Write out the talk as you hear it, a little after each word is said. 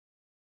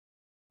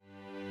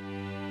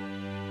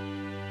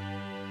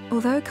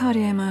Although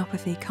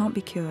cardiomyopathy can't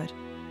be cured,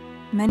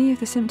 many of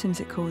the symptoms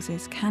it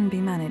causes can be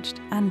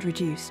managed and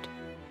reduced.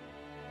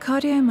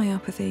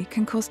 Cardiomyopathy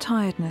can cause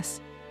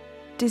tiredness,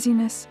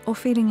 dizziness or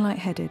feeling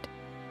lightheaded,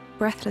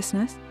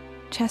 breathlessness,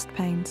 chest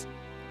pains,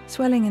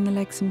 swelling in the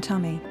legs and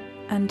tummy,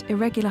 and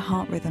irregular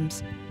heart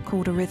rhythms,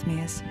 called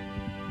arrhythmias.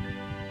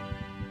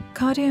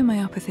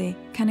 Cardiomyopathy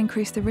can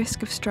increase the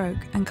risk of stroke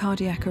and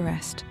cardiac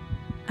arrest,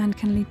 and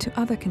can lead to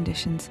other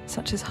conditions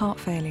such as heart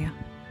failure.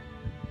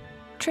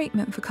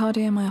 Treatment for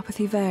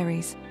cardiomyopathy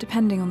varies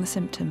depending on the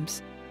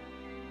symptoms.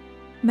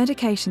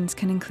 Medications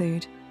can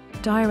include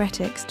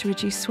diuretics to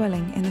reduce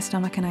swelling in the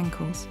stomach and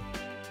ankles,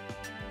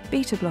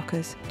 beta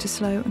blockers to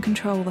slow and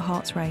control the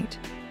heart's rate,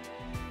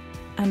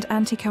 and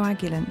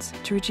anticoagulants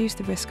to reduce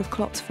the risk of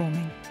clots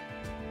forming.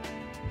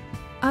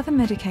 Other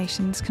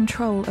medications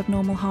control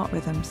abnormal heart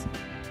rhythms,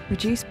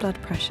 reduce blood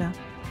pressure,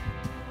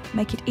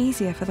 make it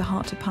easier for the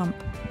heart to pump,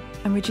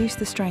 and reduce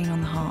the strain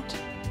on the heart.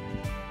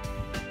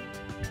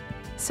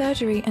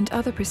 Surgery and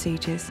other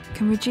procedures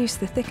can reduce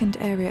the thickened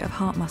area of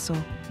heart muscle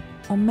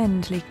or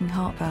mend leaking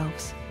heart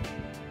valves.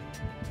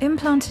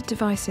 Implanted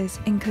devices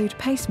include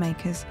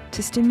pacemakers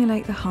to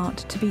stimulate the heart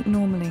to beat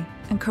normally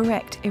and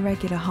correct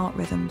irregular heart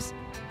rhythms,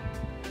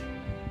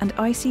 and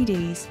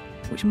ICDs,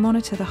 which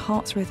monitor the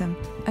heart's rhythm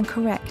and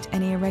correct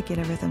any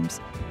irregular rhythms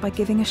by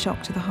giving a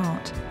shock to the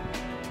heart.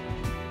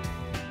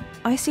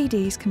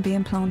 ICDs can be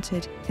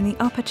implanted in the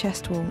upper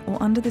chest wall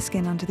or under the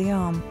skin under the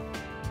arm.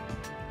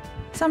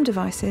 Some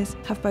devices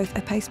have both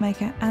a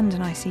pacemaker and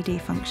an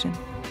ICD function.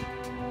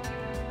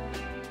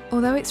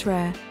 Although it's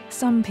rare,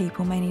 some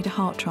people may need a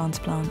heart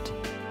transplant.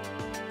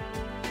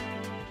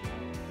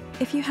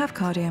 If you have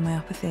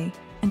cardiomyopathy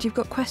and you've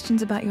got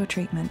questions about your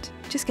treatment,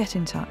 just get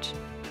in touch.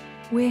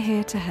 We're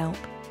here to help.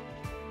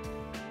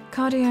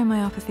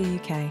 Cardiomyopathy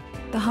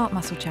UK, the heart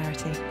muscle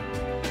charity.